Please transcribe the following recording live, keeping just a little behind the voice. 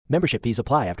Membership fees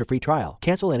apply after free trial.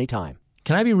 Cancel anytime.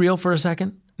 Can I be real for a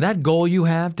second? That goal you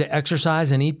have to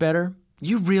exercise and eat better,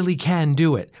 you really can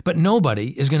do it. But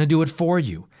nobody is going to do it for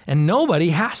you. And nobody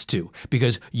has to,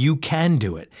 because you can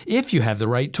do it if you have the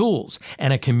right tools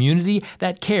and a community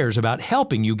that cares about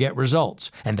helping you get results.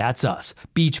 And that's us,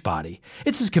 Beachbody.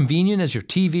 It's as convenient as your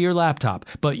TV or laptop,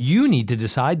 but you need to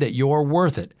decide that you're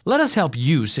worth it. Let us help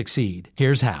you succeed.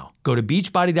 Here's how. Go to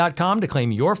beachbody.com to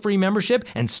claim your free membership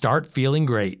and start feeling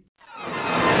great.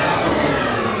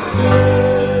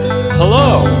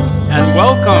 Hello, and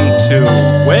welcome to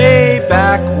Way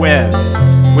Back When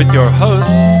with your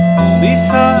hosts,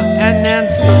 Lisa and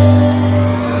Nancy.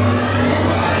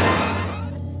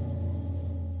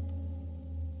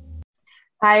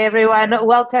 Hi, everyone.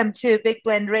 Welcome to Big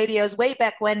Blend Radio's Way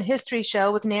Back When History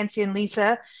Show with Nancy and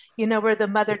Lisa. You know, we're the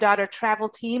mother-daughter travel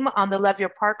team on the Love Your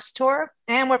Parks tour,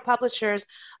 and we're publishers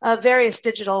of various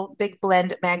digital Big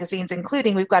Blend magazines,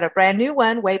 including we've got a brand new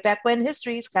one, Way Back When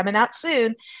Histories, coming out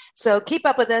soon. So keep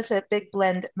up with us at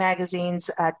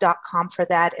bigblendmagazines.com for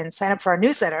that and sign up for our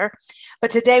newsletter. But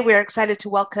today we're excited to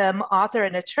welcome author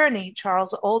and attorney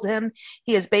Charles Oldham.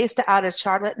 He is based out of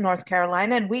Charlotte, North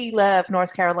Carolina, and we love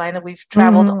North Carolina. We've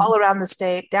traveled all around the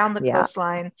state, down the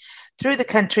coastline, through the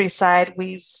countryside.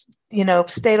 We've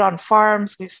stayed on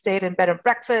farms. We've stayed in bed and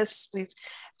breakfasts. We've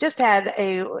just had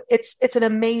it's an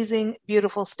amazing,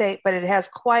 beautiful state, but it has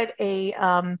quite a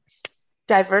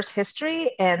diverse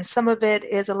history, and some of it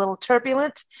is a little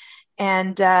turbulent.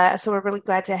 And so we're really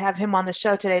glad to have him on the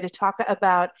show today to talk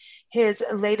about his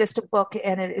latest book,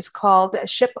 and it is called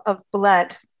Ship of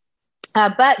Blood.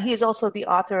 But he's also the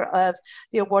author of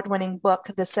the award-winning book,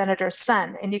 The Senator's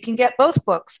Son. And you can get both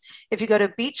books if you go to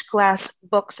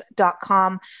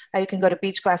beachglassbooks.com. You can go to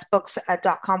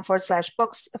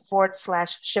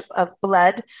beachglassbooks.com/books/Ship of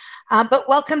Blood. But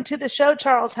welcome to the show,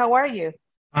 Charles. How are you?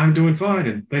 I'm doing fine,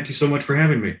 and thank you so much for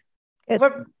having me.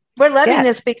 We're loving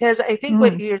this because I think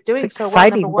what you're doing so well.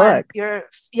 Number one, you're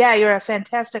a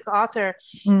fantastic author,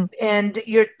 and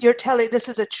you're telling this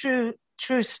is a true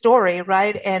story,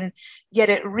 right? And yet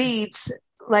it reads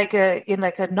like a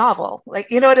novel,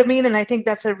 like, you know what I mean? And I think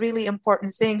that's a really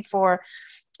important thing for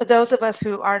those of us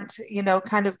who aren't,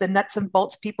 kind of the nuts and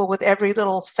bolts people with every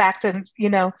little fact, and,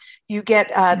 you get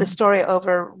the story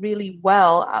over really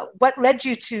well. What led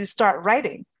you to start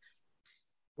writing?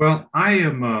 Well, I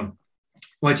am,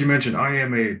 like you mentioned,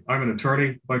 I'm an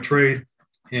attorney by trade.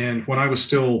 And when I was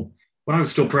still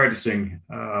practicing,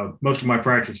 most of my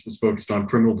practice was focused on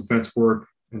criminal defense work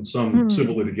and some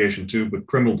civil litigation too, but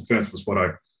criminal defense was what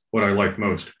I liked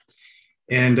most.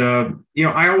 And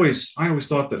I always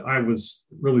thought that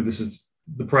this is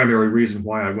the primary reason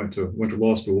why I went to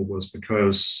law school, was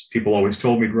because people always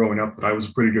told me growing up that I was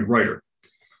a pretty good writer.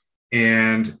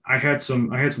 And I had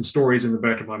some stories in the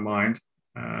back of my mind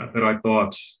that I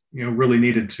thought really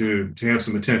needed to have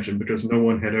some attention, because no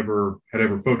one had ever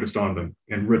focused on them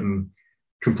and written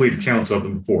complete accounts of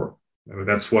them before.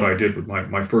 That's what I did with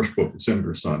my first book, The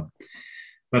Senator's Son.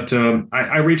 But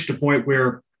I reached a point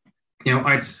where,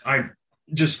 I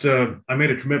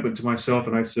made a commitment to myself,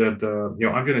 and I said, I'm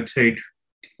going to take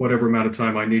whatever amount of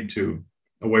time I need to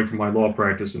away from my law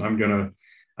practice, and I'm going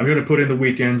to put in the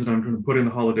weekends, and I'm going to put in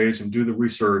the holidays and do the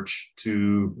research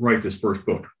to write this first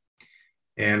book.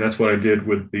 And that's what I did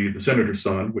with the Senator's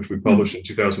Son, which we published in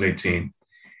 2018.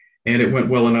 And it went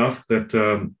well enough that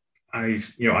I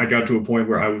got to a point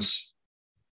where I was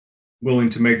willing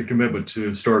to make the commitment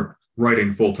to start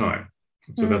writing full time.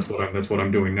 So that's what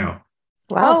I'm doing now.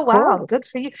 Wow. Oh, wow. Cool. Good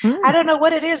for you. I don't know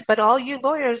what it is, but all you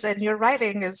lawyers and your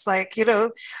writing is like,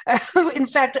 in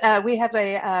fact, we have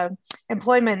a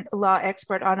employment law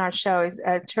expert on our show,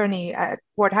 attorney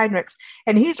Ward Heinrichs,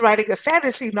 and he's writing a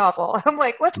fantasy novel. I'm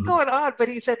like, what's going on? But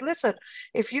he said, listen,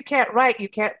 if you can't write, you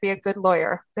can't be a good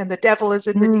lawyer. And the devil is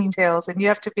in the details, and you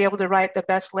have to be able to write the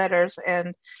best letters.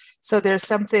 And so there's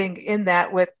something in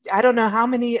that with, I don't know how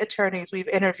many attorneys we've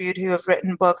interviewed who have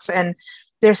written books, and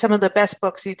they're some of the best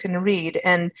books you can read.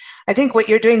 And I think what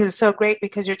you're doing is so great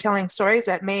because you're telling stories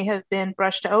that may have been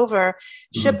brushed over.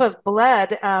 Ship of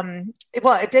Blood,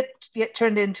 it did get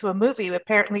turned into a movie.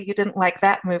 Apparently you didn't like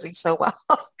that movie so well.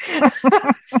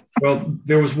 Well,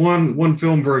 there was one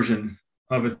film version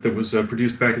of it that was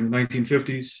produced back in the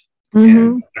 1950s.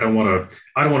 And I don't want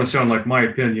to sound like my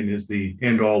opinion is the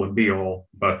end all and be all,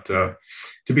 but to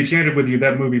be candid with you,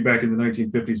 that movie back in the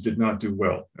 1950s did not do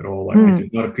well at all. It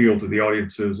did not appeal to the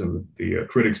audiences, and the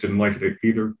critics didn't like it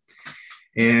either.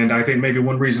 And I think maybe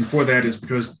one reason for that is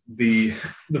because the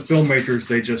filmmakers,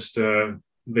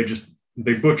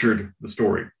 they butchered the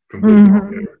story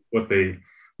completely.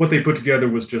 What they put together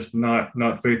was just not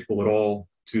faithful at all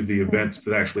to the events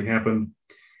that actually happened.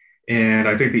 And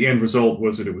I think the end result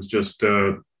was that it was just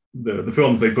the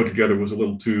film that they put together was a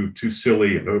little too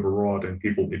silly and overwrought, and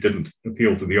it didn't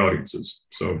appeal to the audiences.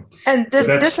 So, and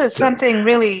this is something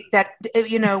really that,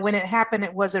 when it happened,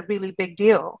 it was a really big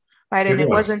deal, right? And it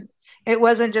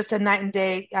wasn't just a night and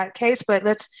day case, but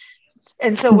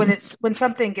so when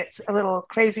something gets a little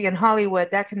crazy in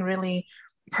Hollywood, that can really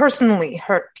personally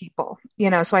hurt people,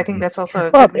 so I think that's also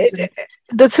a good reason.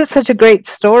 This is such a great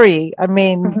story. I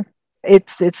mean,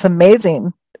 it's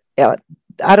amazing.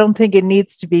 I don't think it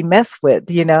needs to be messed with,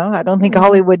 I don't think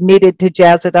Hollywood needed to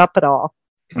jazz it up at all.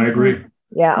 I agree.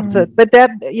 Yeah. So, but that,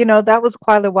 that was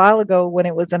quite a while ago when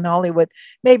it was in Hollywood.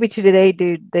 Maybe today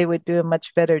they would do a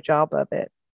much better job of it.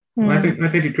 Well, I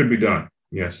think it could be done.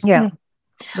 Yes. Yeah.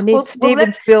 We need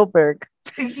Steven Spielberg.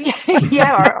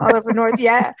 Or Oliver North.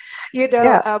 Yeah.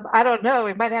 I don't know.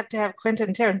 We might have to have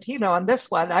Quentin Tarantino on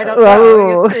this one. I don't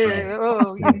know.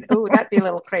 That'd be a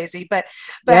little crazy. But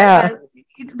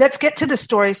let's get to the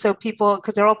story so people,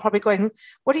 because they're all probably going,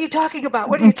 what are you talking about?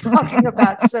 What are you talking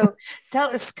about? So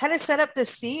tell us, kind of set up the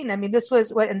scene. I mean, this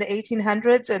was in the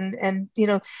 1800s and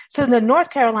so the North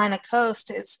Carolina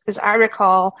coast, as I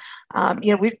recall,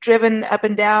 we've driven up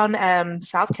and down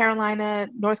South Carolina,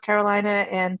 North Carolina,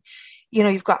 and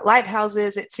you've got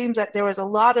lighthouses. It seems that there was a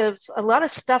lot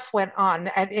of stuff went on,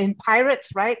 and in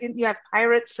pirates, right? You have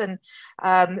pirates and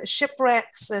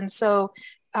shipwrecks, and so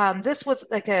this was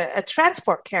like a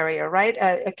transport carrier, right?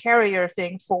 A carrier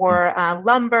thing for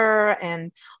lumber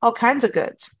and all kinds of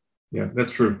goods. Yeah,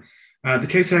 that's true. The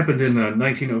case happened in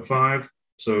 1905,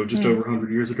 so just over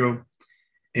 100 years ago.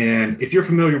 And if you're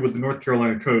familiar with the North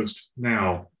Carolina coast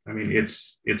now, I mean,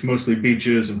 it's mostly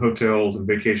beaches and hotels and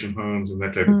vacation homes and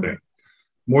that type of thing.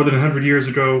 More than 100 years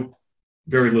ago,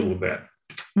 very little of that.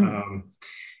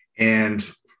 And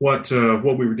what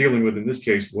we were dealing with in this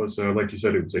case was, like you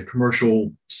said, it was a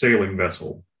commercial sailing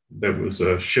vessel that was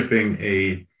shipping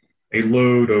a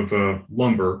load of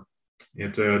lumber.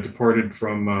 It departed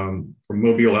from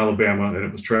Mobile, Alabama, and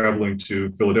it was traveling to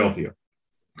Philadelphia.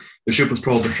 The ship was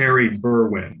called the Harry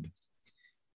Berwind,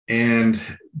 and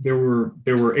there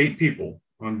were 8 people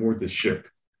on board this ship.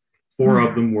 4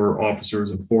 of them were officers,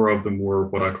 and 4 of them were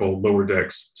what I call lower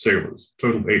decks sailors.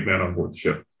 Total 8 men on board the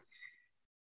ship.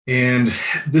 And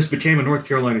this became a North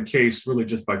Carolina case really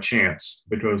just by chance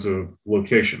because of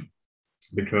location.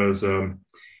 Because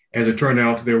as it turned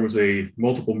out, there was a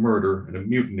multiple murder and a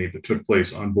mutiny that took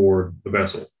place on board the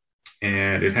vessel.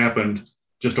 And it happened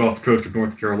just off the coast of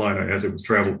North Carolina as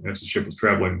the ship was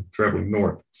traveling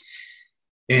north.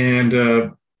 And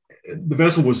the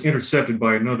vessel was intercepted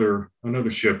by another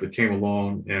ship that came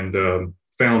along and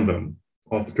found them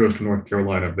off the coast of North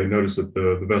Carolina. They noticed that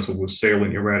the vessel was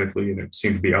sailing erratically and it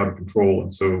seemed to be out of control.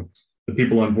 And so the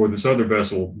people on board this other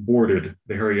vessel boarded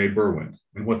the Harry A. Berwind.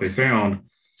 And what they found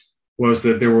was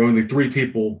that there were only 3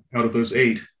 people out of those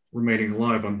 8 remaining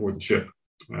alive on board the ship.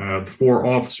 The 4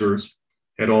 officers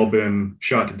had all been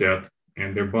shot to death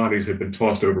and their bodies had been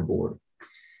tossed overboard.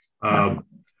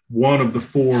 One of the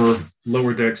 4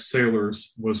 lower deck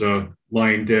sailors was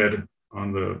lying dead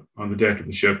on the deck of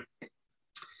the ship.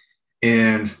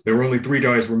 And there were only 3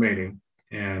 guys remaining.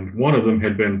 And one of them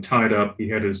had been tied up. He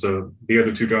had the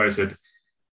other 2 guys had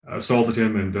assaulted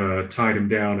him and tied him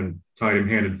down and tied him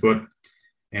hand and foot.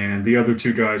 And the other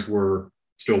 2 guys were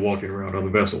still walking around on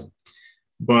the vessel.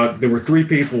 But there were 3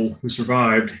 people who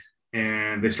survived,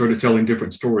 and they started telling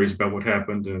different stories about what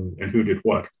happened and who did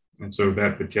what. And so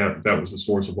that was the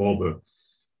source of all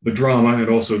the drama and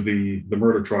also the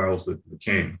murder trials that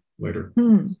came later.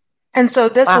 And so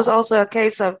this was also a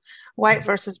case of white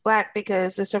versus black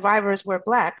because the survivors were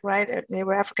black, right? They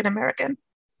were African American.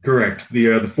 Correct.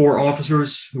 The 4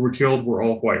 officers who were killed were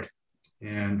all white,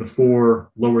 and the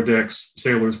 4 lower decks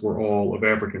sailors were all of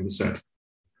African descent.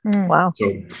 Wow.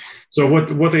 So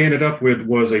what they ended up with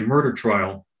was a murder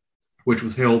trial, which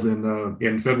was held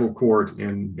in federal court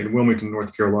in Wilmington,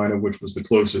 North Carolina, which was the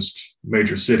closest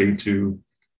major city to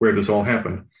where this all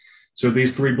happened. So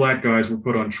these 3 black guys were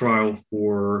put on trial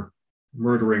for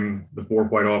murdering the 4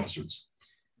 white officers.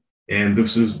 And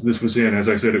this was in, as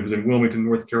I said, it was in Wilmington,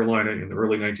 North Carolina in the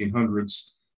early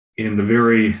 1900s, in the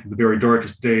very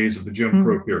darkest days of the Jim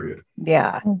Crow period.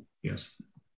 Yeah. Yes.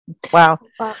 Wow.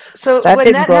 So that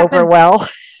didn't go over well.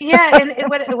 Yeah, and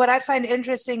what I find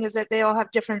interesting is that they all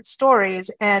have different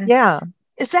stories. And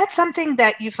is that something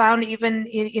that you found even,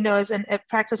 as a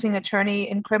practicing attorney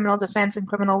in criminal defense and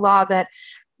criminal law that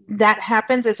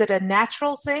happens? Is it a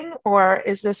natural thing, or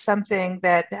is this something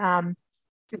that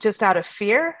just out of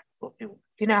fear?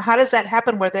 How does that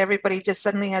happen where everybody just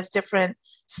suddenly has different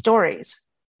stories?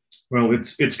 Well,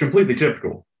 it's completely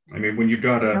typical. I mean, when you've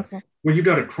got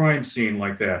a crime scene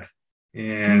like that,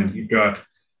 and you've got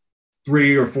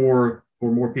 3 or 4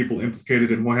 or more people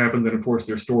implicated in what happened, then of course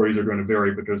their stories are going to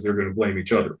vary because they're going to blame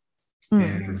each other.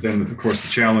 And then of course the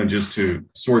challenge is to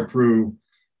sort through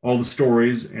all the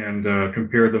stories and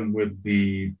compare them with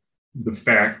the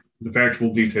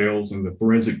factual details and the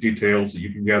forensic details that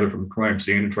you can gather from the crime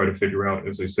scene and try to figure out,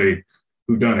 as they say,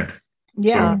 who done it.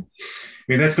 Yeah. So, I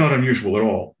mean, that's not unusual at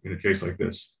all in a case like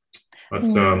this. But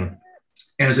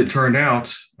as it turned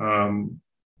out,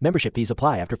 Membership fees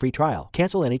apply after free trial.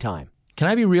 Cancel anytime. Can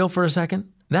I be real for a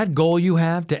second? That goal you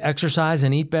have to exercise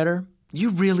and eat better, you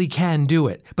really can do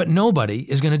it, but nobody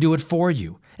is going to do it for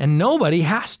you. And nobody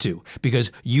has to,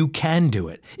 because you can do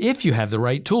it if you have the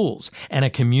right tools and a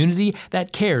community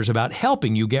that cares about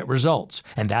helping you get results.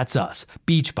 And that's us,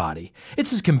 Beachbody.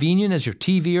 It's as convenient as your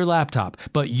TV or laptop,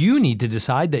 but you need to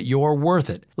decide that you're worth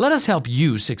it. Let us help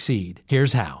you succeed.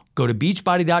 Here's how. Go to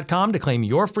beachbody.com to claim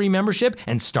your free membership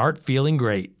and start feeling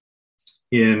great.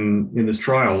 In this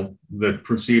trial that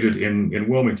proceeded in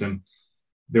Wilmington,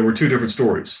 there were 2 different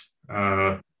stories.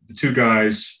 The 2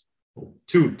 guys,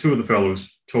 two of the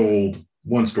fellows told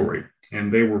one story,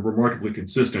 and they were remarkably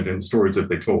consistent in the stories that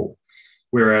they told.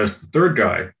 Whereas the 3rd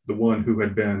guy, the one who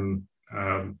had been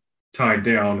tied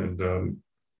down and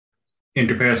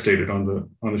incapacitated on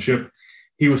the ship,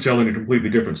 he was telling a completely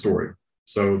different story.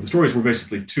 So the stories were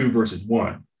basically 2 versus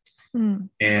 1.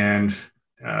 And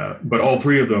but all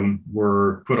 3 of them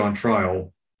were put on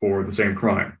trial for the same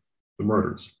crime, the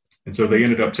murders. And so they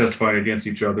ended up testifying against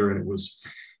each other, and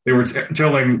they were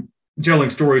telling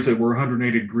stories that were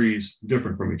 180 degrees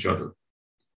different from each other.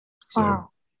 So, Wow.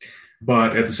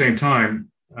 But at the same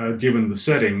time, given the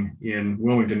setting in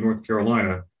Wilmington, North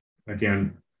Carolina,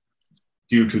 again,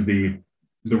 due to the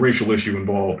racial issue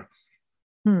involved,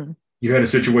 you had a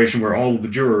situation where all of the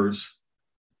jurors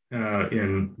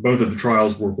in both of the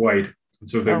trials were white. And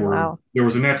so there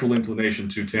was a natural inclination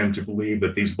to tend to believe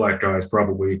that these black guys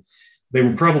probably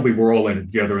were all in it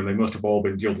together, and they must have all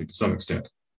been guilty to some extent.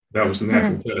 That was the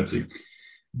natural tendency.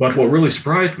 But what really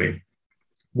surprised me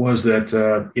was that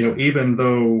even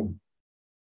though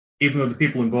the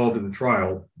people involved in the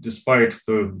trial, despite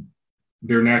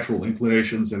their natural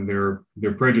inclinations and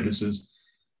their prejudices,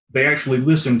 they actually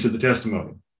listened to the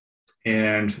testimony.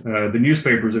 And the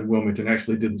newspapers in Wilmington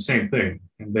actually did the same thing,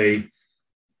 and they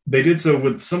did so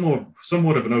with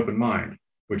somewhat of an open mind,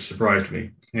 which surprised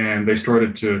me. And they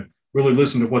started to really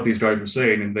listen to what these guys were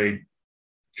saying, and they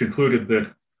concluded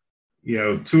that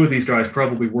 2 of these guys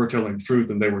probably were telling the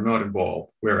truth and they were not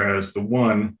involved, whereas the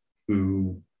one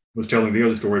who was telling the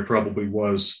other story probably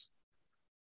was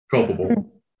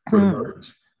culpable for the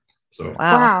murders. So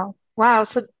Wow.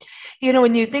 So,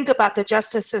 when you think about the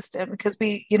justice system, because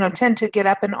we, tend to get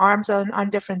up in arms on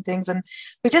different things. And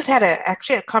we just had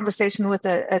actually a conversation with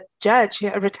a judge,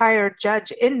 a retired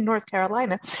judge in North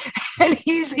Carolina. And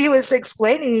he was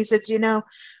explaining, he said,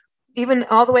 even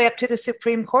all the way up to the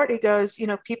Supreme Court, he goes,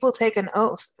 people take an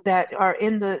oath that are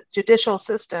in the judicial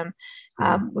system,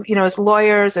 as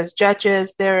lawyers, as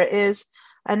judges, there is,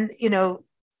 and,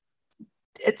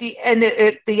 at the end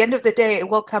of the day, it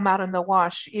will come out in the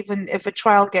wash. Even if a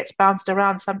trial gets bounced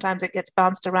around, sometimes it gets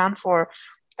bounced around for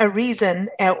a reason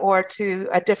or to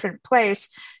a different place.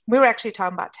 We were actually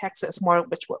talking about Texas more,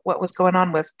 what was going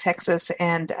on with Texas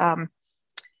and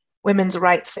women's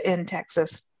rights in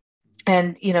Texas.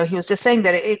 And, he was just saying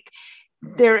that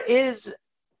there is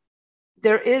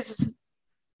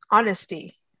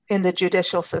honesty in the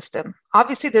judicial system.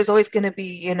 Obviously, there's always going to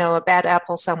be, a bad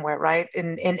apple somewhere, right?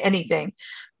 In anything.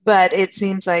 But it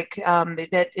seems like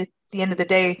that at the end of the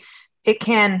day, it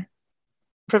can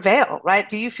prevail, right?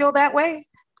 Do you feel that way?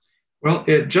 Well,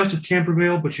 justice can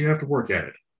prevail, but you have to work at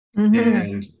it.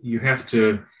 And you have,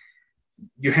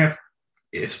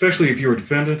 especially if you're a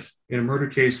defendant in a murder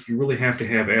case, you really have to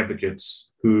have advocates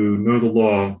who know the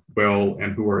law well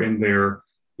and who are in there,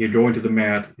 going to the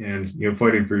mat and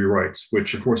fighting for your rights,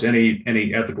 which of course any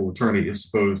ethical attorney is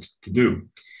supposed to do.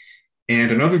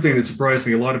 And another thing that surprised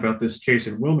me a lot about this case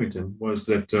in Wilmington was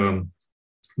that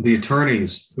the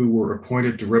attorneys who were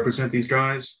appointed to represent these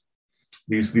guys,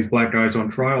 these black guys on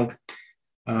trial,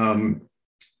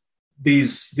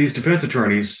 these defense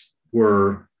attorneys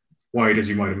were white, as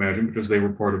you might imagine, because they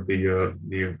were part of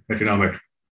the economic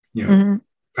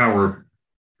power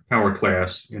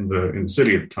class in the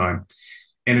city at the time.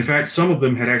 And in fact, some of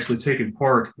them had actually taken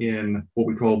part in what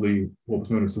was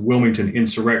known as the Wilmington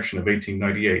Insurrection of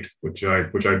 1898, which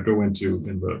I go into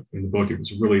in the book. It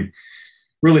was a really,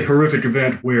 really horrific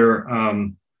event where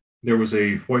there was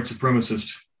a white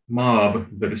supremacist mob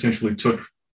that essentially took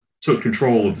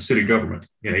control of the city government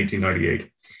in 1898,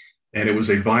 and it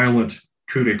was a violent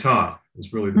coup d'état.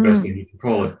 is really the best thing you can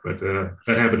call it. But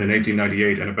that happened in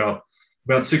 1898, and about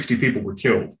 60 people were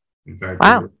killed. In fact,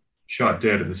 they were shot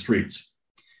dead in the streets.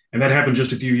 And that happened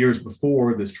just a few years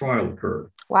before this trial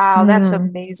occurred. Wow, that's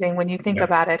amazing when you think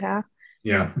about it, huh?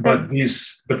 Yeah, but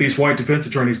these white defense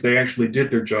attorneys, they actually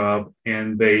did their job,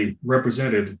 and they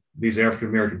represented these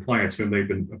African-American clients whom they've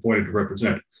been appointed to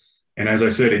represent. And as I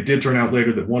said, it did turn out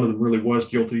later that one of them really was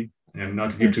guilty, and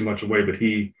not to give too much away, but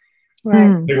they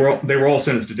were all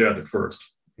sentenced to death at first.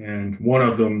 And one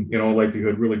of them, in all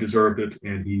likelihood, really deserved it,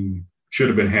 and he should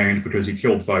have been hanged because he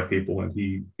killed 5 people, and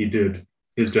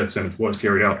his death sentence was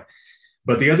carried out.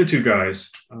 But the other 2 guys,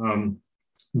 the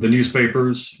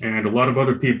newspapers and a lot of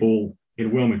other people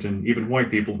in Wilmington, even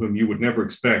white people whom you would never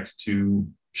expect to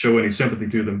show any sympathy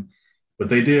to them, but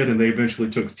they did, and they eventually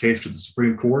took the case to the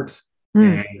Supreme Court,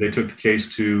 and they took the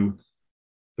case to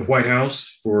the White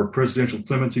House for presidential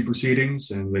clemency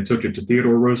proceedings, and they took it to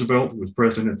Theodore Roosevelt, who was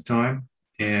president at the time,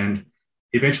 and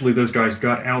eventually those guys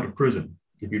got out of prison,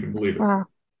 if you can believe it.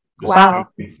 Wow.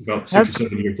 About 6 or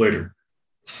 7 years later.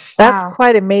 That's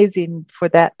quite amazing for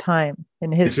that time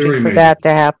in history for that to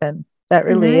happen. That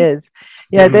really is.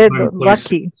 Yeah, they're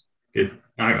lucky.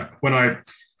 When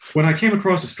I came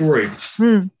across the story,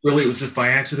 really it was just by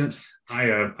accident.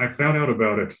 I found out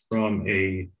about it from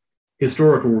a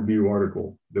historical review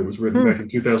article that was written back in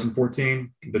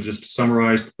 2014 that just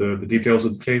summarized the details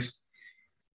of the case.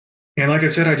 And like I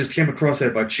said, I just came across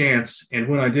that by chance. And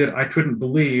when I did, I couldn't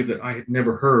believe that I had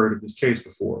never heard of this case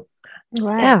before.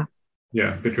 Wow.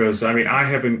 Yeah, because I mean, I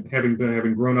having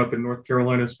grown up in North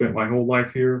Carolina, spent my whole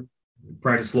life here,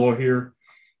 practiced law here,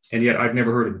 and yet I've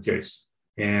never heard of the case.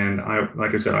 And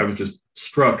like I said, I was just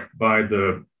struck by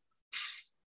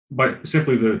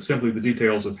simply the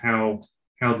details of how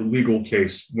the legal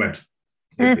case went.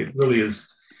 It really is.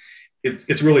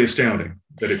 It's really astounding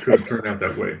that it could have turned out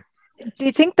that way. Do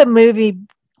you think the movie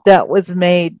that was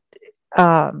made,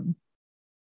 you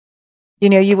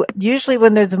usually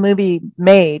when there's a movie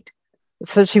made,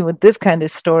 especially with this kind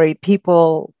of story,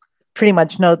 people pretty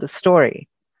much know the story.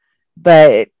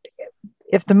 But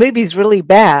if the movie's really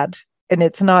bad and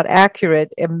it's not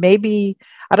accurate, and maybe,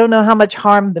 I don't know how much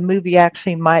harm the movie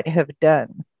actually might have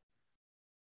done,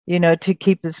 to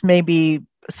keep this maybe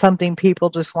something people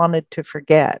just wanted to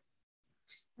forget.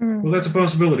 Well, that's a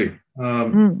possibility.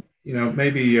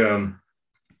 Maybe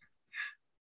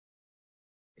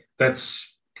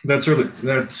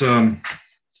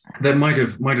that might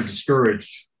have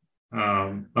discouraged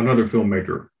another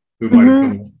filmmaker who might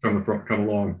have come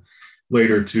along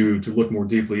later to look more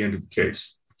deeply into the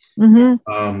case.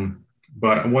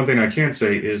 But one thing I can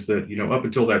say is that up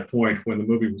until that point, when the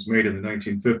movie was made in the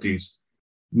 1950s,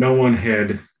 no one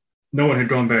had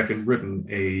gone back and written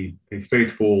a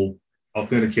faithful,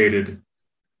 authenticated,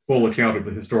 full account of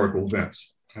the historical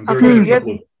events. And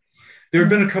there have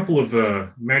been a couple of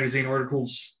magazine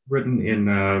articles written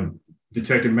in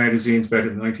detective magazines back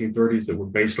in the 1930s that were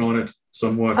based on it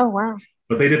somewhat. Oh wow!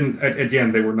 But they didn't.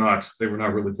 Again, they were not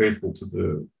really faithful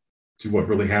to what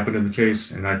really happened in the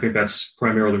case, and I think that's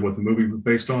primarily what the movie was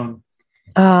based on.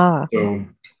 So.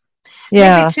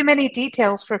 Yeah. Maybe too many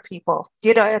details for people.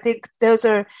 I think those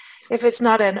are, if it's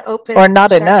not an open or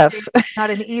not enough, not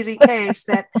an easy case,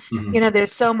 that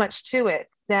there's so much to it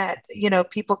that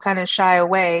people kind of shy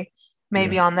away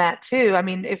maybe on that too. I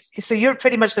mean, so you're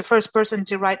pretty much the first person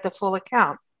to write the full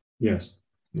account. Yes.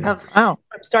 Of from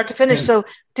start to finish. So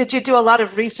did you do a lot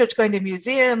of research, going to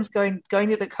museums, going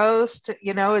to the coast?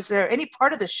 Is there any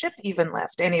part of the ship even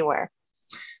left anywhere?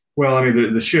 Well, I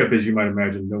mean, the ship, as you might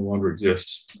imagine, no longer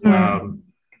exists.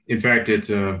 In fact,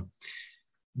 the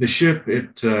ship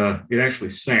actually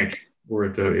sank, or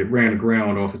it ran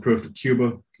aground off the coast of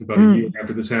Cuba about a year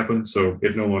after this happened. So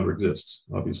it no longer exists,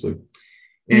 obviously.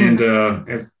 And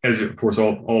as of course,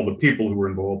 all the people who were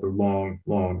involved are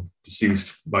long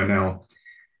deceased by now.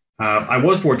 I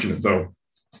was fortunate, though,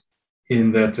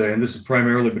 in that, and this is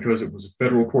primarily because it was a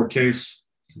federal court case,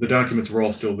 the documents were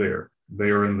all still there. They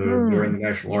are in the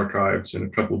National Archives in a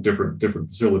couple of different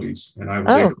facilities, and I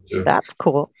was that's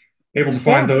cool. Able to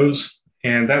find those,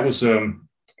 and that was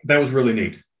really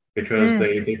neat because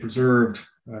they preserved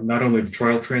not only the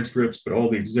trial transcripts but all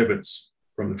the exhibits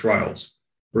from the trials.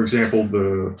 For example,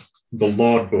 the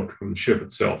log book from the ship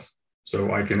itself.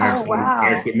 So I can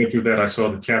actually admit through that I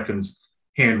saw the captain's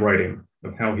handwriting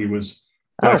of how he was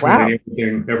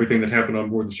documenting everything that happened on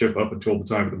board the ship up until the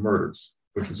time of the murders,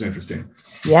 which was interesting.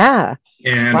 Yeah.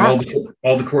 And all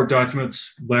the court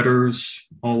documents, letters,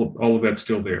 all of that's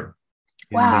still there.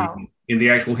 In the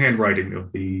actual handwriting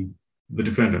of the the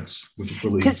defendants, which is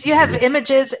really because you have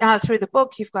images through the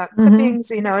book. You've got clippings.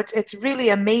 It's really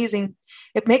amazing.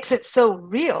 It makes it so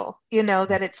real.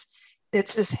 That it's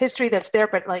this history that's there,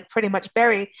 but like pretty much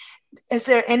buried. Is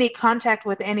there any contact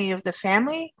with any of the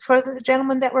family for the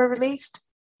gentlemen that were released?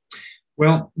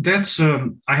 Well, that's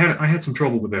I had some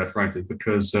trouble with that, frankly,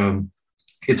 because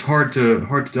it's hard to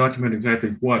document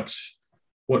exactly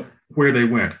where they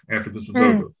went after this was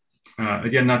over.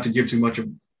 Again, not to give too much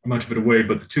of it away,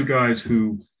 but the two guys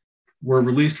who were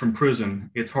released from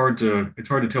prison, it's hard to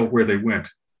tell where they went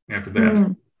after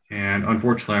that. And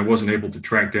unfortunately, I wasn't able to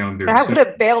track down their. I would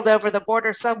have bailed over the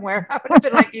border somewhere. I would have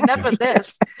been like, enough of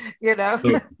this,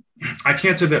 So I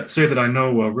can't say that I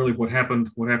know really what happened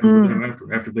with them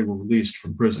after they were released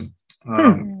from prison.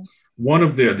 One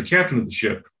of the captain of the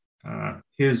ship,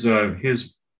 his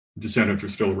descendants are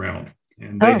still around,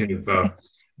 and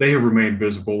they have remained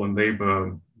visible, and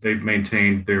they've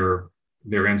maintained their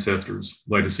ancestors'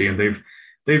 legacy, and they've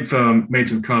made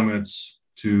some comments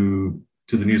to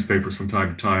the newspapers from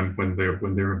time to time when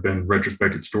there have been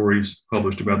retrospective stories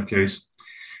published about the case.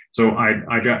 So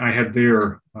I had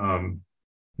their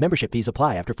Membership fees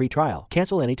apply after free trial.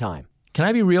 Cancel anytime. Can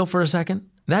I be real for a second?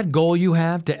 That goal you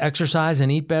have to exercise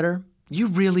and eat better, you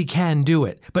really can do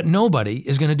it, but nobody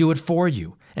is going to do it for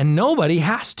you. And nobody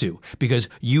has to, because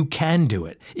you can do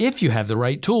it if you have the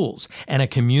right tools and a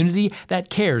community that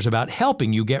cares about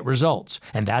helping you get results.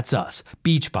 And that's us,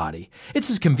 Beachbody. It's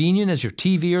as convenient as your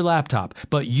TV or laptop,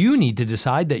 but you need to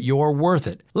decide that you're worth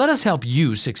it. Let us help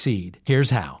you succeed.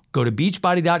 Here's how. Go to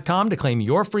beachbody.com to claim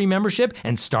your free membership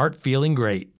and start feeling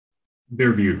great.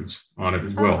 Their views on it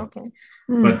as well. Okay.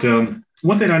 But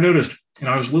one thing I noticed, and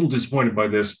I was a little disappointed by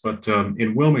this, but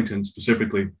in Wilmington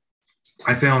specifically,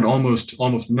 I found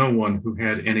almost no one who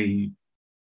had any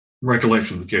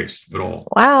recollection of the case at all.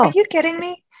 Wow. Are you kidding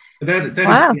me?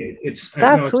 Wow.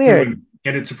 That's weird.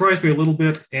 And it surprised me a little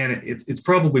bit. And it's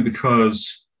probably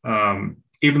because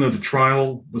even though the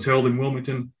trial was held in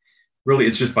Wilmington, really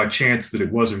it's just by chance that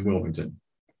it was in Wilmington.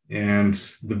 And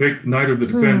neither the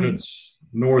defendants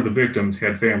nor the victims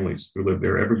had families who lived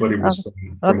there. Everybody was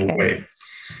from away.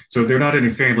 So there are not any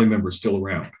family members still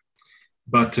around.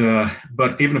 But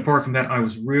even apart from that, I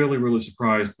was really, really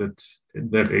surprised that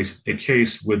a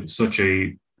case with such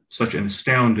an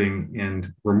astounding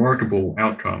and remarkable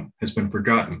outcome has been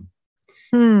forgotten.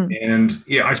 And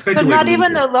I speculated. So not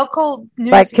even the local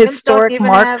museums, like historic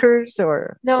markers,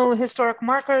 or no historic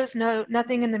markers,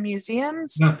 nothing in the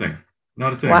museums. Nothing,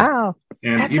 not a thing. Wow,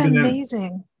 and that's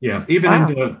amazing.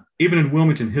 Even in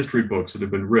Wilmington history books that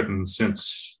have been written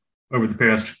since over the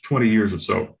past 20 years or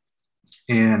so,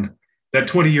 and that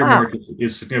 20-year mark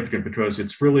is significant because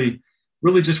it's really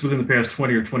just within the past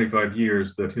 20 or 25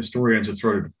 years that historians have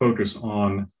started to focus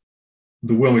on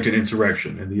the Wilmington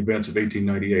insurrection and the events of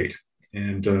 1898.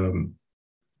 And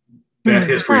that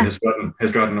history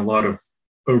has gotten a lot of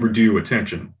overdue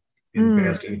attention in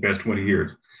the past 20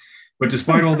 years. But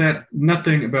despite all that,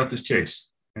 nothing about this case.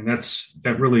 And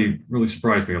that really, really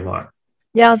surprised me a lot.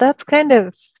 Yeah, that's kind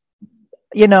of,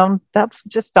 that's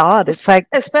just odd. It's like,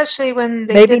 especially when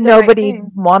they maybe did the nobody right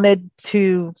thing. wanted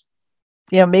to,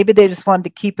 maybe they just wanted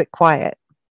to keep it quiet.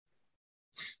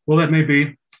 Well, that may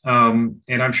be. And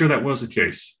I'm sure that was the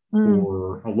case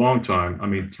for a long time. I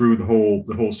mean, through the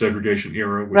whole segregation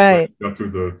era, which went up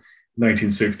through the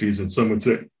 1960s, and some would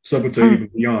say even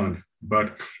beyond.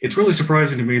 But it's really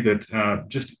surprising to me that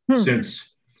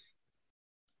since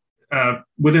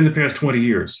within the past 20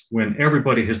 years, when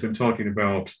everybody has been talking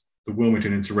about the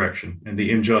Wilmington insurrection and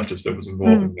the injustice that was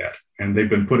involved in that, and they've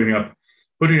been putting up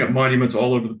monuments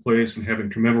all over the place and having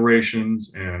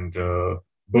commemorations, and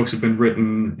books have been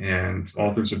written, and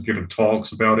authors have given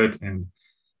talks about it, and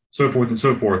so forth,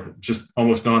 just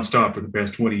almost nonstop for the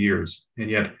past 20 years. And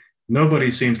yet nobody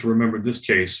seems to remember this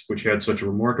case, which had such a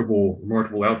remarkable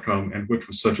outcome, and which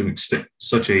was such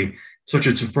a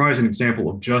surprising example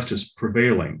of justice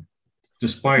prevailing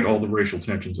despite all the racial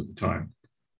tensions at the time.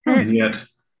 And yet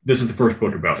this is the first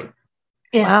book about it.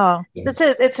 Yeah. Wow.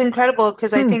 It's incredible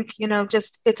because I think,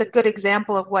 it's a good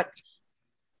example of what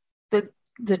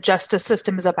the justice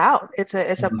system is about. It's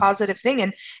a positive thing,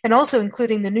 and also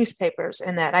including the newspapers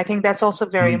in that. I think that's also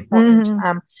very important,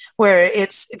 where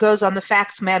it goes on the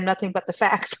facts, ma'am, nothing but the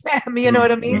facts, ma'am. You know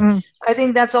what I mean? I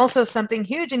think that's also something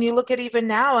huge. And you look at even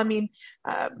now, I mean,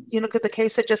 you look at the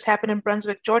case that just happened in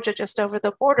Brunswick, Georgia, just over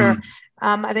the border.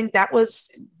 I think that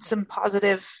was some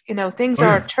positive, things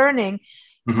are turning.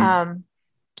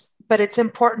 But it's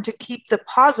important to keep the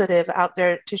positive out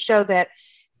there to show that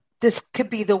this could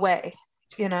be the way.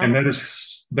 And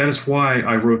that is why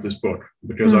I wrote this book,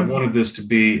 because I wanted this to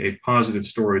be a positive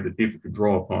story that people could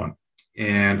draw upon.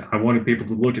 And I wanted people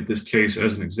to look at this case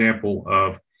as an example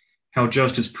of how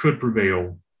justice could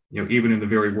prevail, even in the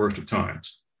very worst of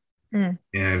times.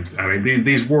 And I mean,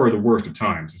 these were the worst of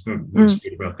times. There's no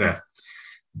dispute about that.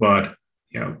 But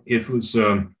it was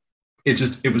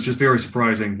just very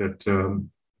surprising that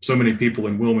so many people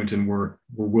in Wilmington were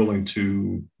willing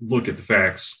to look at the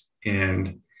facts,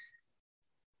 and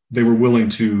they were willing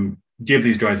to give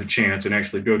these guys a chance and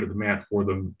actually go to the mat for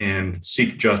them and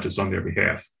seek justice on their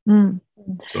behalf.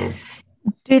 So,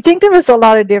 do you think there was a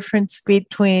lot of difference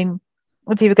between,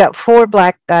 let's see, you've got 4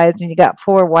 black guys and you got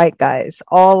 4 white guys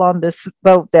all on this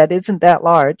boat that isn't that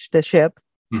large, the ship,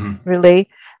 really?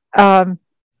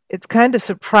 It's kind of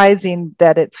surprising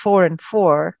that it's 4 and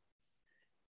 4.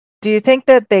 Do you think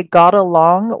that they got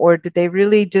along, or did they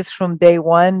really just from day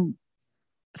one,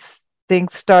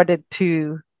 things started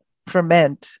to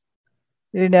ferment?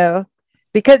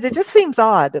 Because it just seems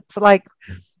odd. It's like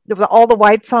all the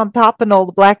whites on top and all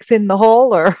the blacks in the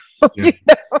hole, or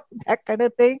that kind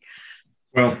of thing.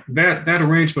 Well, that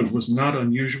arrangement was not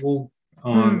unusual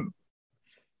on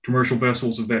commercial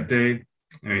vessels of that day.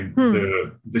 I mean,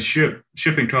 the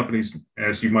shipping companies,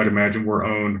 as you might imagine, were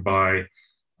owned by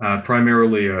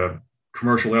primarily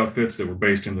commercial outfits that were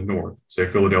based in the North,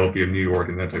 say Philadelphia, New York,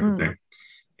 and that type of thing.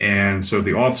 And so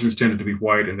the officers tended to be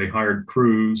white, and they hired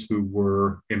crews who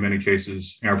were, in many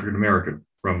cases, African American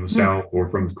from the South or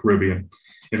from the Caribbean.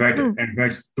 In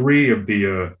fact, three of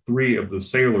the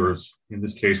sailors in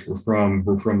this case were from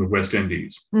the West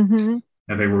Indies, and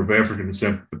they were of African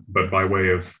descent, but by way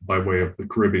of the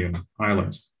Caribbean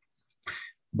islands.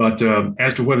 But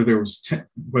as to whether there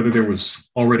was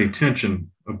already tension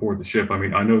aboard the ship, I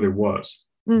mean, I know there was,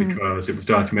 because it was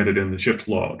documented in the ship's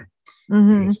log.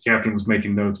 The captain was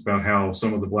making notes about how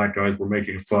some of the black guys were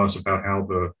making a fuss about how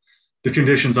the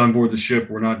conditions on board the ship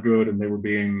were not good, and they were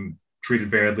being treated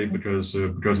badly because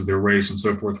of their race and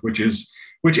so forth, which is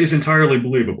entirely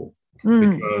believable,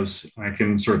 because I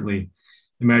can certainly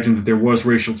imagine that there was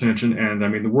racial tension. And I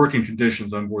mean, the working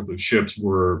conditions on board those ships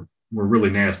were really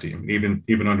nasty, I mean,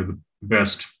 even under the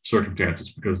best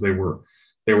circumstances, because they were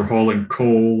hauling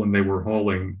coal and they were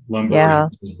hauling lumber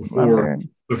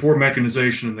before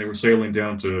mechanization, and they were sailing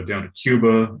down to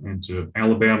Cuba and to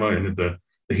Alabama, and in the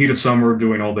heat of summer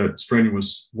doing all that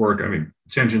strenuous work. I mean,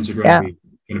 tensions are going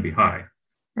to be high.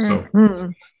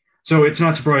 So it's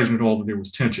not surprising at all that there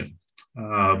was tension,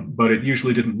 but it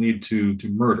usually didn't lead to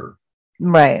murder,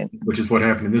 right? Which is what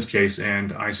happened in this case.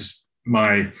 And I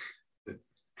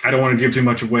don't want to give too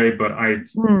much away, but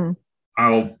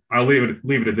I'll leave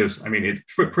it at this. I mean, it's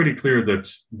pretty clear that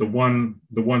the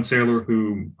one sailor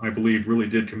who I believe really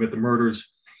did commit the murders,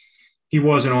 he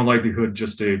was in all likelihood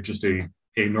just a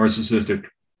narcissistic,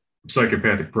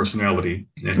 psychopathic personality,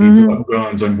 and he brought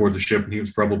guns on board the ship, and he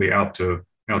was probably out to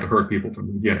hurt people from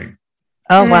the beginning.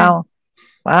 Oh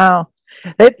wow!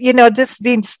 Just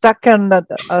being stuck on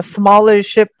a smaller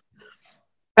ship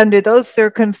under those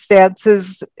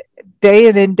circumstances, day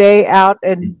in and day out,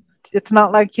 and it's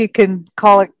not like you can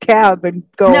call a cab and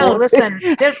go. No, listen,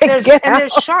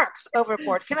 there's sharks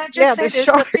overboard. Can I just say there's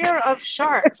the fear of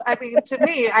sharks? I mean, to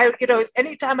me,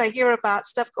 anytime I hear about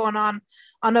stuff going on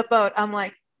a boat, I'm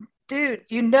like, dude,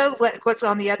 what's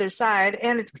on the other side,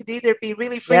 and it could either be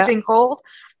really freezing cold,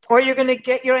 or you're going to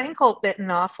get your ankle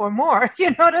bitten off or more.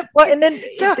 You know what I mean? Well, and then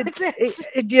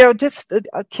just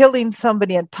killing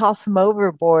somebody and toss them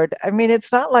overboard. I mean,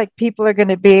 it's not like people are going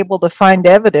to be able to find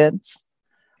evidence.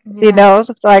 Yeah.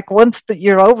 Like once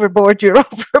you're overboard, you're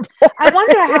overboard. I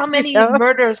wonder how many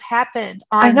murders happened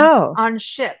on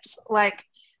ships, like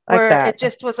where it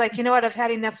just was like, you know what, I've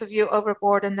had enough of you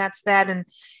overboard, and that's that. And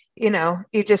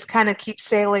you just kind of keep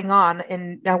sailing on.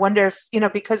 And I wonder if,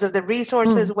 because of the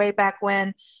resources way back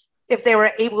when, if they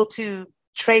were able to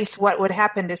trace what would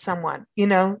happen to someone.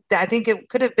 I think it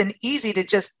could have been easy to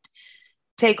just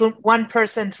take one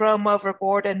person, throw him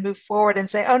overboard, and move forward and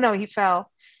say, oh no, he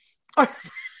fell.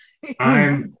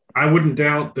 I wouldn't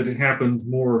doubt that it happened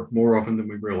more often than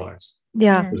we realize.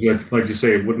 Yeah, like you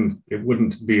say, it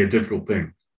wouldn't be a difficult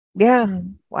thing. Yeah,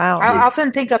 wow. I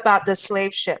often think about the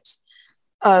slave ships,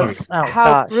 of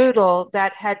how brutal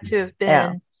that had to have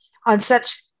been on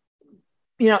such,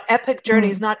 epic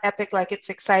journeys. Not epic like it's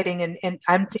exciting, and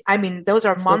I mean those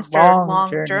are monster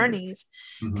long journeys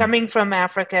coming from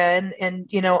Africa and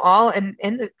all in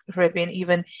the Caribbean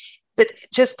even, but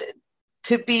just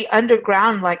to be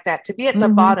underground like that, to be at the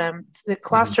bottom, the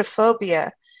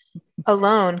claustrophobia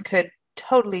alone could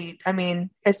totally, I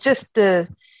mean, it's just and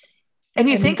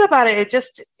you think about it,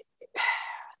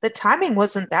 the timing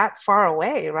wasn't that far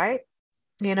away, right?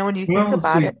 When you think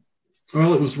about it.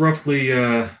 Well, it was roughly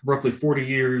 40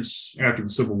 years after the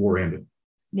Civil War ended.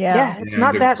 Yeah, it's And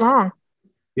not that long.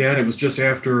 Yeah, and it was just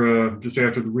after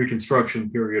the Reconstruction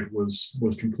period was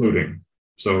concluding.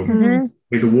 So Hmm.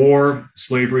 the war,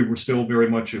 slavery were still very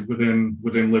much within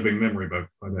living memory by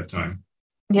that time.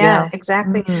 Yeah,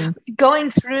 exactly. Mhm. Going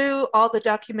through all the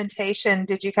documentation,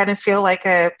 did you kind of feel like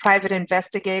a private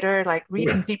investigator, like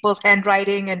reading Yeah. people's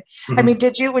handwriting? And I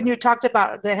Mhm. mean, when you talked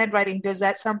about the handwriting, does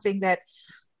that something that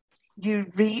you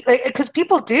read? Because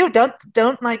people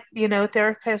don't like,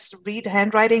 therapists read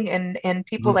handwriting and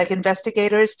people Mhm. like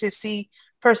investigators to see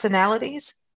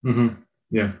personalities. Mhm.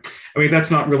 Yeah, I mean that's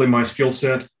not really my skill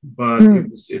set, but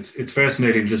Mm. it's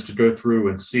fascinating just to go through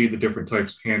and see the different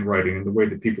types of handwriting and the way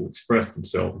that people expressed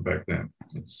themselves back then.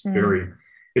 Mm.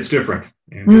 It's different,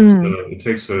 and Mm. it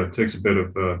takes a bit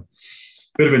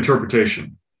of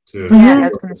interpretation to Yeah, Mhm. I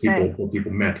was going to say. what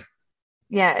people meant.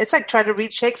 Yeah, it's like trying to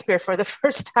read Shakespeare for the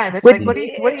first time. It's Would like,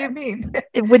 what do you mean?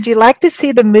 would you like to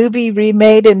see the movie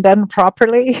remade and done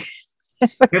properly?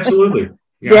 Absolutely,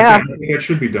 yeah, Yeah. I think that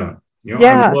should be done. You know,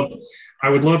 Yeah. I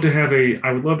would love to have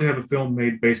a film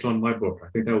made based on my book. I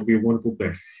think that would be a wonderful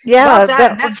thing. Yeah, Well done.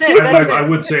 that That's would it. keep That's us- I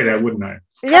would say that, wouldn't I?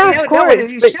 yeah, No, of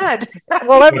course. you But- should.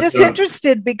 well, I'm But, just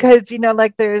interested because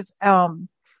like there's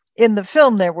in the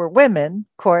film there were women,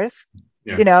 of course,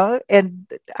 Yeah. and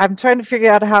I'm trying to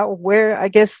figure out where I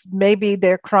guess maybe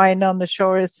they're crying on the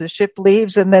shore as the ship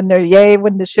leaves, and then they're yay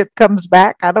when the ship comes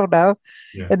back. I don't know,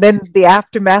 Yeah. and then the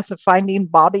aftermath of finding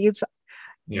bodies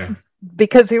Yeah.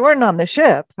 because they weren't on the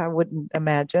ship. I wouldn't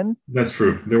imagine. That's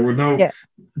true. There were no Yeah.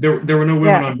 there were no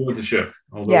women Yeah. on board the ship.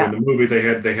 Although Yeah. in the movie they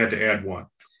had to add one.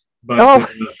 But Oh.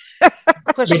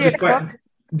 Was but she a cook?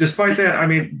 despite that, I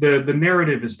mean the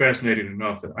narrative is fascinating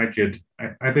enough that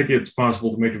I think it's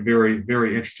possible to make a very,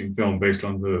 very interesting film based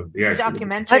on the actual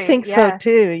Documentary. I think yeah. so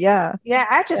too. Yeah.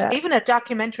 Yeah, Yeah. even a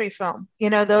documentary film,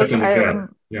 those Definitely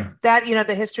yeah. that,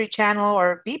 the History Channel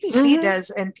or BBC Mhm. does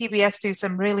and PBS do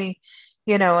some really,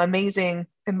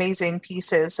 amazing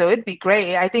pieces. So it'd be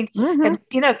great. I think, Mhm.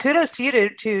 and, kudos to you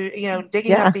to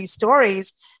digging Yeah. up these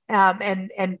stories,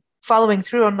 and following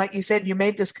through on, like you said, you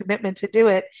made this commitment to do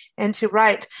it and to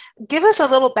write. Give us a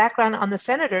little background on The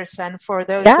Senator's Son for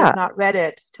those who Yeah. have not read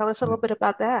it. Tell us a little bit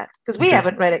about that because we Okay.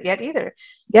 haven't read it yet either.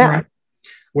 Yeah. All right.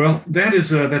 Well,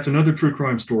 that's another true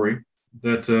crime story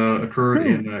that occurred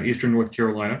in eastern North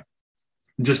Carolina.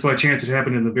 Just by chance, it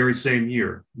happened in the very same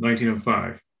year,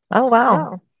 1905. Oh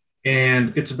wow. Oh.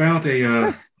 And it's about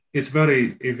a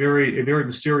very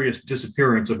mysterious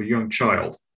disappearance of a young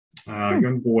child, a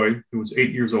young boy who was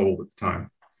 8 years old at the time.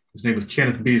 His name was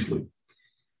Kenneth Beasley,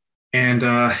 and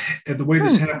the way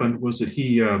this happened was that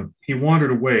he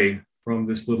wandered away from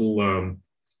this little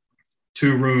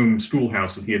 2-room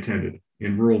schoolhouse that he attended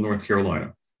in rural North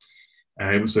Carolina.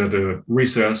 It was at a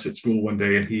recess at school one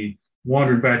day, and he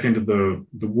wandered back into the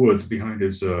woods behind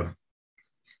the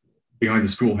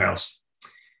schoolhouse.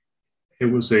 It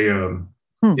was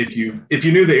if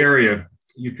you knew the area,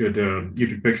 you could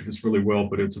picture this really well,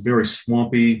 but it's a very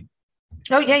swampy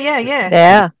Oh, yeah.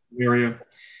 Yeah. area.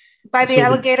 By the So-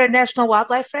 Alligator National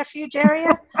Wildlife Refuge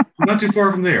area? Not too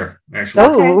far from there, actually.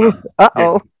 Oh.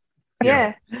 Uh-oh.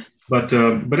 Yeah. But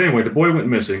anyway, the boy went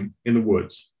missing in the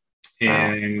woods,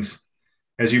 and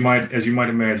as you might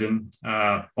imagine,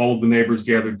 all of the neighbors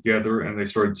gathered together and they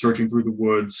started searching through the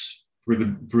woods,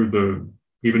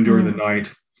 even during the night,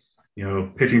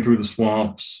 picking through the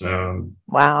swamps,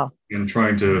 Wow. and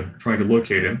trying to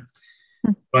locate him,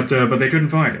 but they couldn't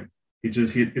find him.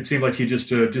 It seemed like he just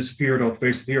disappeared off the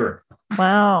face of the earth.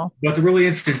 Wow. But the really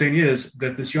interesting thing is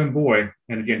that this young boy,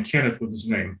 and again Kenneth was his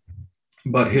name,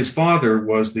 but his father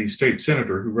was the state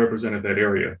senator who represented that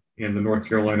area in the North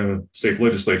Carolina state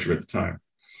legislature at the time.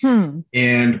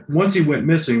 And once he went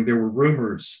missing, there were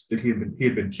rumors that he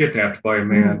had been kidnapped by a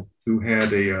man who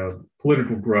had a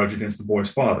political grudge against the boy's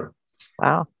father.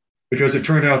 Wow. Because it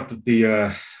turned out that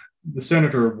the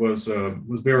senator was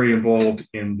very involved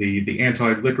in the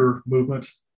anti-liquor movement,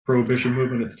 prohibition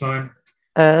movement at the time.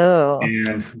 Oh.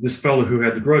 And this fellow who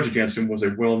had the grudge against him was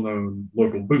a well-known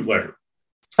local bootlegger.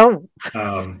 Oh.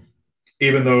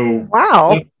 Even though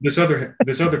Wow. this other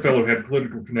fellow had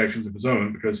political connections of his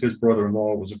own because his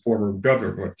brother-in-law was a former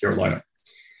governor of North Carolina.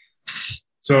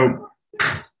 So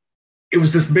it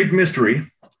was this big mystery,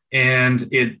 and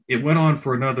it went on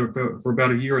for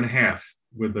about a year and a half,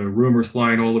 with the rumors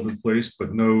flying all over the place,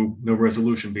 but no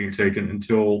resolution being taken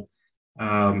until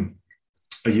a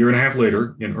year and a half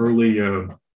later, in late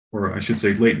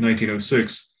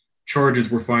 1906, charges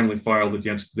were finally filed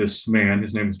against this man.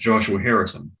 His name was Joshua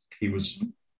Harrison. He was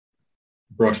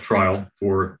brought to trial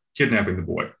for kidnapping the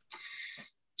boy.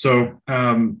 So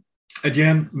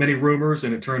again, many rumors,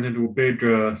 and it turned into a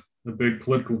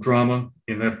political drama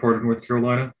in that part of North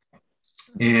Carolina.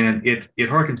 And it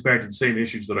harkens back to the same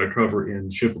issues that I cover in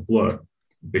Ship of Blood,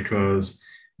 because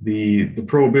the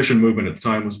prohibition movement at the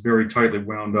time was very tightly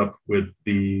wound up with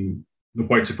the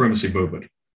white supremacy movement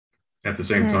at the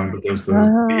same time, but there's the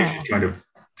issues kind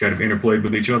of interplayed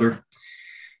with each other.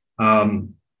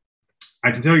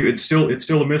 I can tell you it's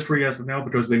still a mystery as of now,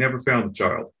 because they never found the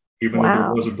child, even though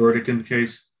there was a verdict in the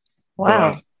case.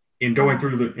 Wow. But in going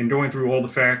through all the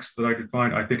facts that I could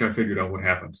find, I think I figured out what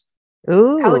happened.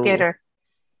 Ooh. Alligator.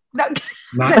 No.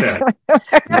 Not that.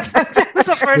 That was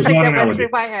the first thing that went through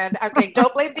my head. Okay,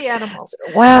 don't blame the animals.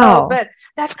 Wow. But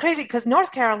that's crazy, because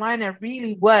North Carolina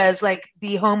really was like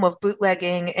the home of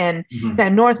bootlegging, and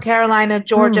North Carolina,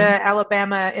 Georgia,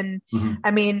 Alabama. And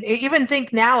I mean, even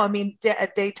think now, I mean,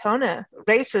 Daytona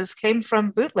races came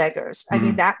from bootleggers. I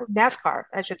mean, that NASCAR,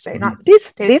 I should say, not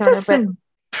these Daytona, are some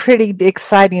pretty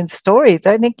exciting stories.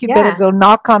 I think you better go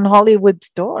knock on Hollywood's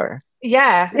door.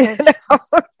 Yeah.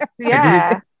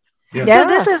 Yeah.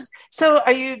 Yeah. So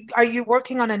are you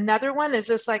working on another one? Is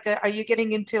this like are you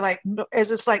getting into is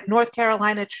this like North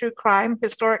Carolina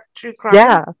historic true crime?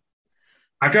 Yeah.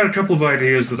 I've got a couple of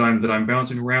ideas that I'm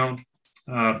bouncing around.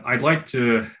 I'd like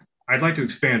to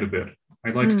expand a bit.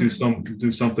 I'd like to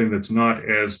do something that's not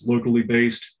as locally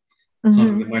based,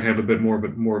 something that might have a bit more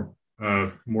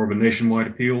of a nationwide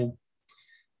appeal.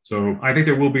 So I think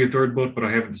there will be a third book, but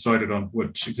I haven't decided on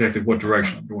exactly what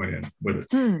direction I'm going in with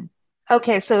it.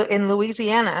 Okay, so in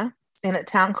Louisiana, in a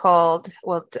town called,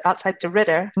 outside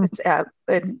DeRidder, it's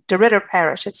in DeRidder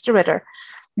Parish, it's DeRidder,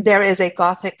 there is a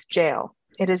Gothic jail.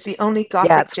 It is the only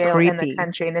Gothic jail in the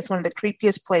country, and it's one of the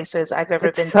creepiest places I've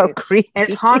ever been to. Creepy. And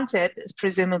it's haunted,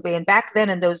 presumably, and back then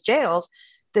in those jails,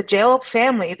 the jail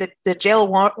family, the jail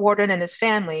warden and his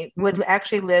family would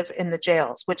actually live in the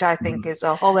jails, which I think is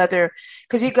a whole other,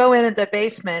 because you go in the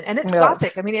basement and it's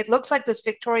Gothic. I mean, it looks like this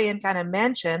Victorian kind of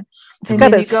mansion. It's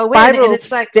got a spiral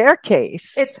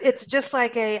staircase. It's just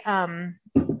like a,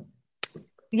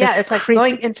 it's like creepy.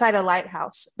 Going inside a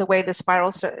lighthouse, the way the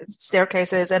spiral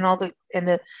staircase is, and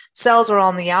the cells are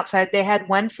on the outside. They had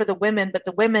one for the women, but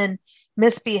the women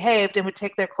misbehaved and would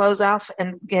take their clothes off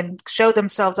and show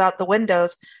themselves out the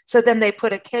windows. So then they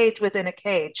put a cage within a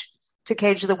cage to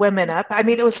cage the women up. I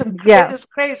mean, it was it was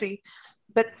crazy.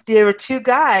 But there were two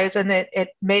guys, and it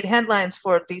made headlines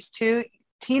for it. These two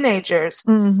teenagers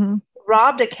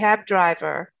robbed a cab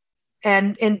driver.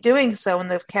 And in doing so, when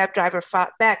the cab driver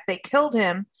fought back, they killed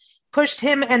him, pushed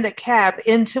him and the cab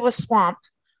into a swamp.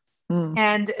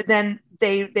 And then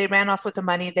they ran off with the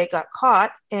money. They got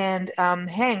caught and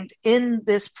hanged in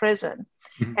this prison.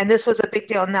 And this was a big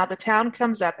deal. Now the town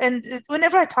comes up. And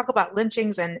whenever I talk about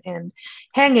lynchings and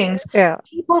hangings,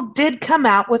 people did come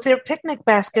out with their picnic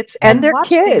baskets and their watch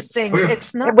kids. These things.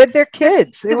 It's not with their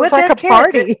kids. It was like a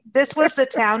party. This was the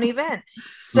town event.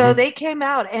 So they came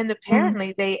out, and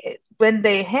apparently when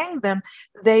they hanged them,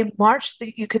 they marched.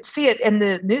 You could see it in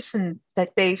the noose, and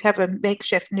that they have a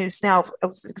makeshift noose now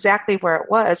of exactly where it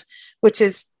was, which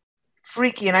is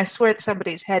freaky. And I swear that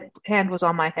somebody's hand was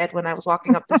on my head when I was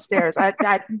walking up the stairs. I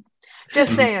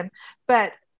just saying.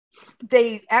 But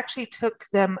they actually took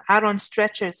them out on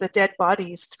stretchers, the dead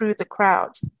bodies, through the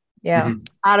crowds.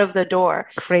 Out of the door.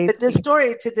 Crazy. But this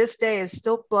story to this day is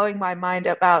still blowing my mind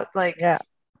about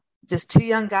just two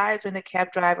young guys and a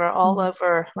cab driver all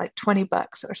over like $20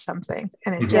 or something.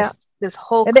 And it just, this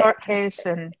whole court case.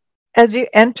 And as you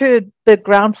enter the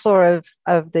ground floor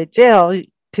of the jail,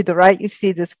 to the right, you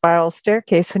see the spiral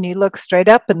staircase, and you look straight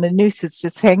up and the noose is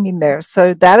just hanging there.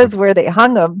 So that is where they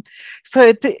hung them.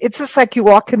 So it's just like you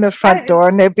walk in the front door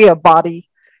and there'd be a body.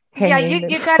 Yeah, you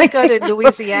got to go to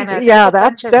Louisiana.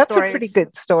 That's a pretty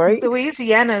good story.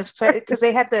 Louisiana's, because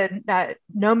they had the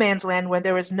no man's land when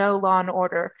there was no law and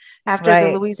order after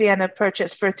the Louisiana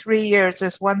Purchase for 3 years.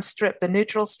 This one strip, the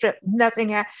neutral strip,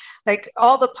 nothing, like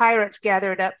all the pirates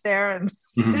gathered up there, and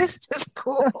it's just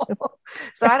cool.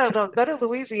 So I don't know. Go to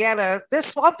Louisiana.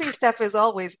 This swampy stuff is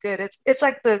always good. It's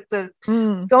like the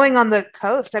going on the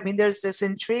coast. I mean, there's this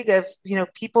intrigue of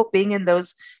people being in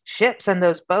those ships and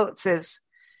those boats is.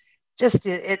 Just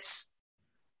it's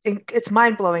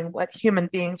mind-blowing what human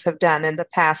beings have done in the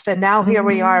past, and now here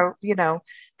we are,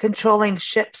 controlling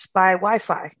ships by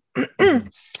Wi-Fi.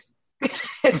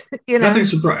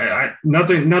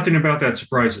 Nothing about that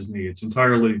surprises me. It's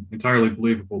entirely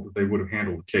believable that they would have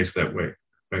handled the case that way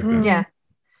back then. Yeah,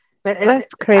 but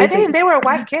that's crazy. I think they were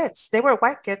white kids.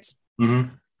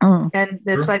 And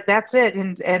it's like that's it,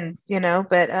 and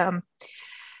but.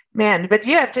 Man, but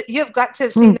you've got to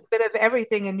have seen a bit of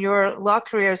everything in your law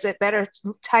career. Is it better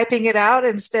typing it out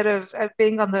instead of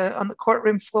being on the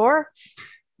courtroom floor?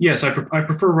 Yes, I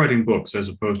prefer writing books as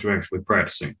opposed to actually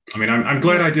practicing. I mean, I'm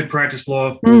glad I did practice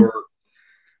law for,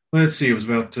 let's see, it was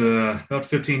about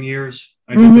 15 years.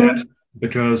 I did that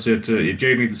because it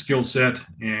gave me the skill set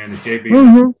and it gave me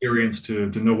the experience to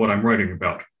know what I'm writing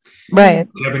about. Right.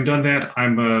 Having done that,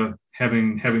 I'm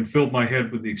having filled my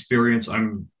head with the experience. I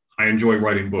enjoy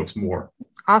writing books more.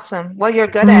 Awesome. Well, you're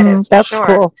good at it. That's sure.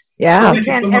 cool. Yeah. Well, Thank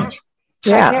you so much.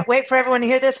 I can't wait for everyone to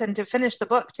hear this and to finish the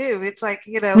book too. It's like,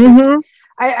 it's,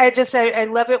 I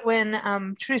love it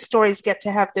when true stories get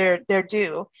to have their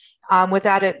due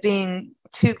without it being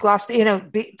too glossy,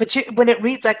 when it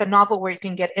reads like a novel where you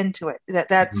can get into it,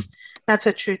 that's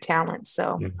a true talent.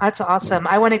 So that's awesome.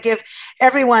 I want to give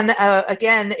everyone,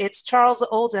 again, it's Charles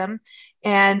Oldham.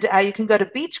 And you can go to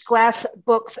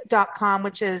beachglassbooks.com,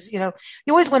 which is, you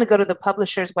always want to go to the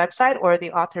publisher's website or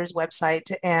the author's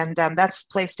website. And that's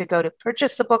the place to go to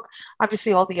purchase the book.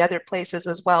 Obviously, all the other places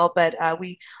as well. But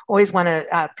we always want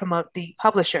to promote the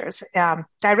publishers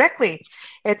directly.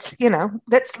 It's,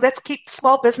 let's keep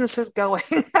small businesses going.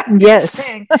 Yes.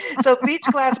 So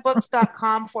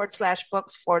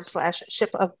beachglassbooks.com/books/Ship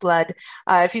of Blood.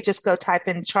 If you just go type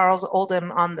in Charles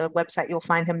Oldham on the website, you'll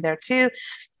find him there too.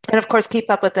 And of course, keep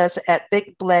up with us at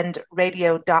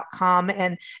bigblendradio.com.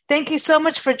 And thank you so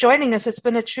much for joining us. It's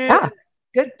been a true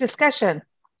good discussion.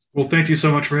 Well, thank you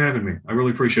so much for having me. I really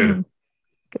appreciate it.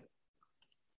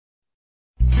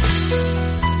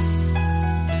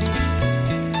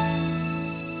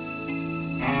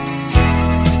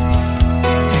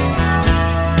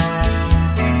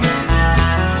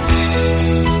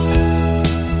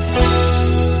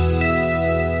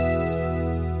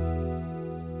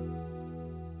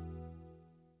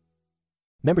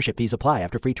 Membership fees apply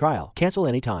after free trial. Cancel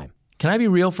anytime. Can I be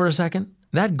real for a second?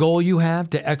 That goal you have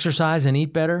to exercise and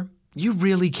eat better, you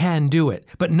really can do it,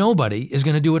 but nobody is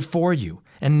going to do it for you.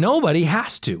 And nobody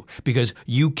has to, because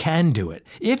you can do it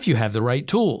if you have the right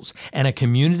tools and a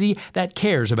community that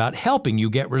cares about helping you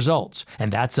get results.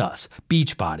 And that's us,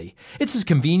 Beachbody. It's as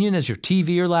convenient as your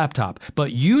TV or laptop,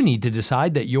 but you need to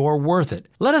decide that you're worth it.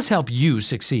 Let us help you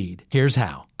succeed. Here's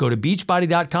how. Go to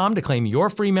beachbody.com to claim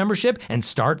your free membership and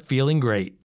start feeling great.